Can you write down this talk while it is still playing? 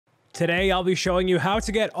Today, I'll be showing you how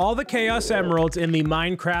to get all the Chaos Emeralds in the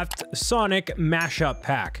Minecraft Sonic Mashup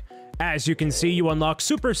Pack. As you can see, you unlock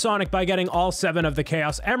Super Sonic by getting all 7 of the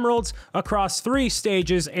Chaos Emeralds across 3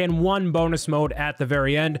 stages and 1 bonus mode at the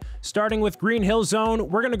very end. Starting with Green Hill Zone,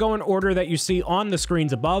 we're going to go in order that you see on the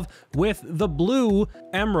screens above with the blue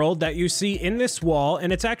emerald that you see in this wall,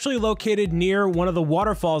 and it's actually located near one of the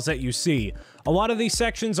waterfalls that you see. A lot of these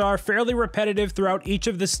sections are fairly repetitive throughout each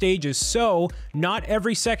of the stages, so not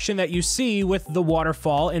every section that you see with the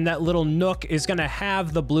waterfall in that little nook is going to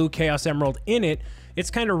have the blue Chaos Emerald in it.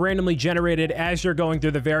 It's kind of randomly generated as you're going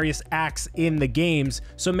through the various acts in the games,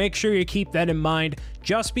 so make sure you keep that in mind.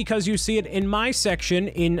 Just because you see it in my section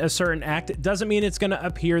in a certain act doesn't mean it's going to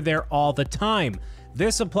appear there all the time.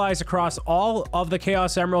 This applies across all of the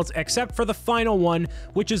Chaos Emeralds except for the final one,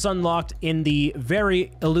 which is unlocked in the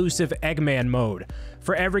very elusive Eggman mode.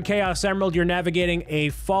 For every Chaos Emerald, you're navigating a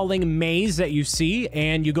falling maze that you see,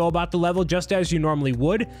 and you go about the level just as you normally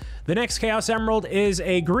would. The next Chaos Emerald is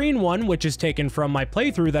a green one, which is taken from my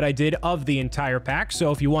playthrough that I did of the entire pack,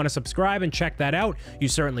 so if you want to subscribe and check that out, you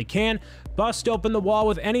certainly can. Bust open the wall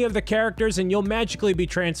with any of the characters and you'll magically be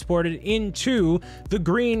transported into the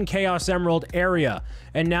green Chaos Emerald area.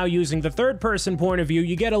 And now using the third-person point of view,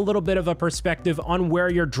 you get a little bit of a perspective on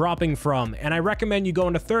where you're dropping from. And I recommend you go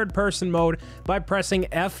into third-person mode by pressing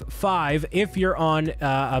F5 if you're on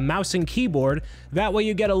a mouse and keyboard. That way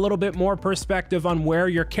you get a little bit more perspective on where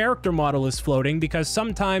your character model is floating, because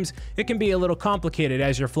sometimes it can be a little complicated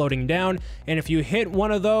as you're floating down. And if you hit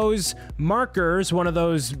one of those markers, one of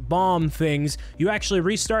those bomb things, you actually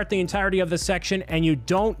restart the entirety of the section and you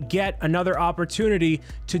don't get another opportunity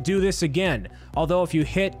to do this again. Although if you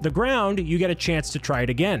hit the ground, you get a chance to try it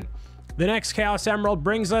again. The next Chaos Emerald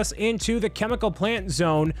brings us into the Chemical Plant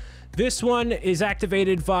Zone. This one is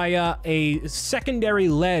activated via a secondary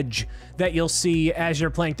ledge that you'll see as you're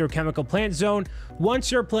playing through Chemical Plant Zone.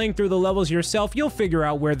 Once you're playing through the levels yourself, you'll figure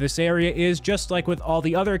out where this area is, just like with all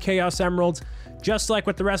the other Chaos Emeralds. Just like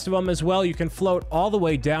with the rest of them as well, you can float all the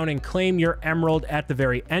way down and claim your emerald at the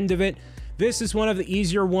very end of it. This is one of the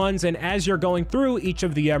easier ones, and as you're going through each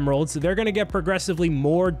of the emeralds, they're going to get progressively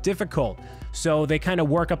more difficult. So they kind of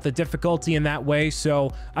work up the difficulty in that way.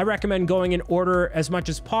 So I recommend going in order as much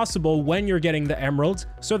as possible when you're getting the emeralds.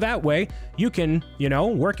 So that way you can,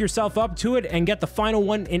 work yourself up to it and get the final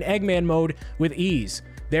one in Eggman mode with ease.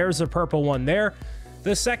 There's a purple one there.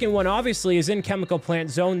 The second one obviously is in Chemical Plant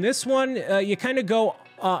Zone. This one, you kind of go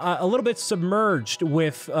a little bit submerged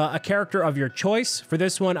with a character of your choice. For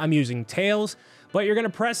this one, I'm using Tails, but you're going to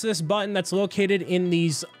press this button that's located in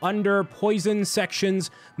these under poison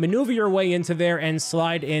sections, maneuver your way into there and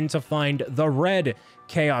slide in to find the red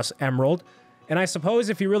Chaos Emerald. And I suppose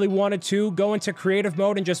if you really wanted to go into creative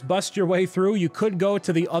mode and just bust your way through, you could go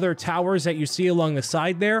to the other towers that you see along the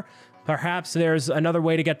side there. Perhaps there's another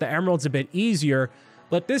way to get the emeralds a bit easier.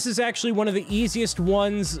 But this is actually one of the easiest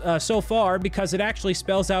ones so far, because it actually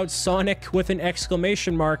spells out Sonic with an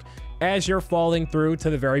exclamation mark as you're falling through to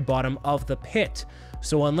the very bottom of the pit.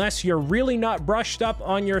 So unless you're really not brushed up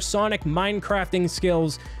on your Sonic Minecrafting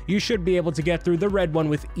skills, you should be able to get through the red one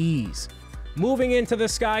with ease. Moving into the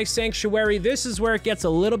Sky Sanctuary, this is where it gets a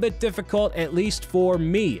little bit difficult, at least for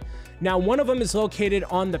me. Now, one of them is located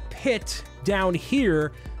on the pit down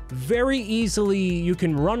here. Very easily, you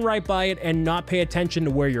can run right by it and not pay attention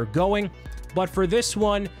to where you're going. But for this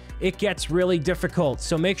one, it gets really difficult.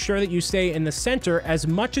 So make sure that you stay in the center as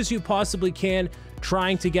much as you possibly can,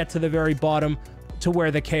 trying to get to the very bottom to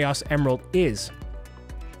where the Chaos Emerald is.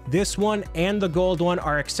 This one and the gold one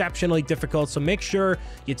are exceptionally difficult, so make sure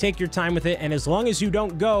you take your time with it. And as long as you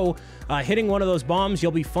don't go hitting one of those bombs,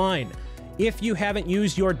 you'll be fine. If you haven't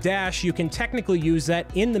used your dash, you can technically use that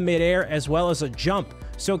in the midair as well as a jump.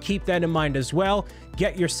 So keep that in mind as well.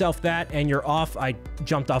 Get yourself that and you're off. I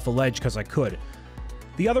jumped off a ledge because I could.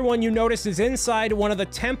 The other one you notice is inside one of the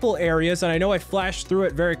temple areas, and I know I flashed through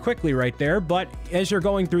it very quickly right there, but as you're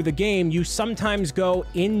going through the game, you sometimes go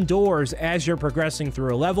indoors as you're progressing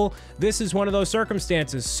through a level. This is one of those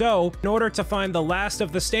circumstances. So in order to find the last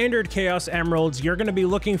of the standard Chaos Emeralds, you're going to be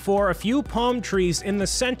looking for a few palm trees in the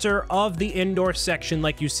center of the indoor section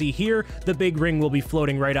like you see here. The big ring will be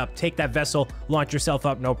floating right up. Take that vessel, launch yourself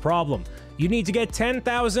up, no problem. You need to get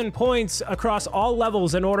 10,000 points across all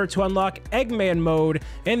levels in order to unlock Eggman mode,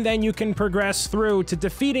 and then you can progress through to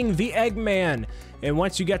defeating the Eggman. And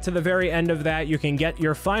once you get to the very end of that, you can get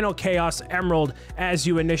your final Chaos Emerald as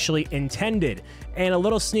you initially intended. And a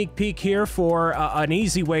little sneak peek here for an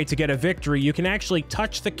easy way to get a victory. You can actually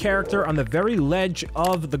touch the character on the very ledge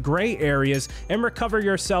of the gray areas and recover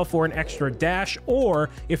yourself for an extra dash, or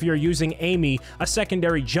if you're using Amy, a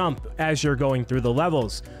secondary jump as you're going through the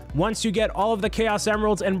levels. Once you get all of the Chaos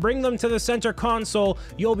Emeralds and bring them to the center console,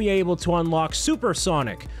 you'll be able to unlock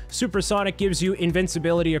Supersonic. Supersonic gives you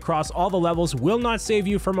invincibility across all the levels, will not save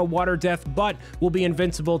you from a water death, but will be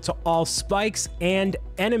invincible to all spikes and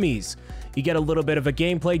enemies. You get a little bit of a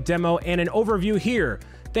gameplay demo and an overview here.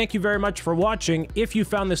 Thank you very much for watching. If you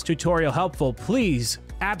found this tutorial helpful, please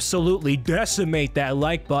absolutely decimate that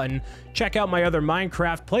like button. Check out my other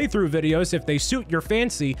Minecraft playthrough videos if they suit your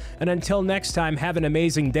fancy, and until next time, have an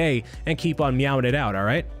amazing day and keep on meowing it out,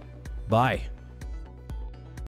 alright? Bye.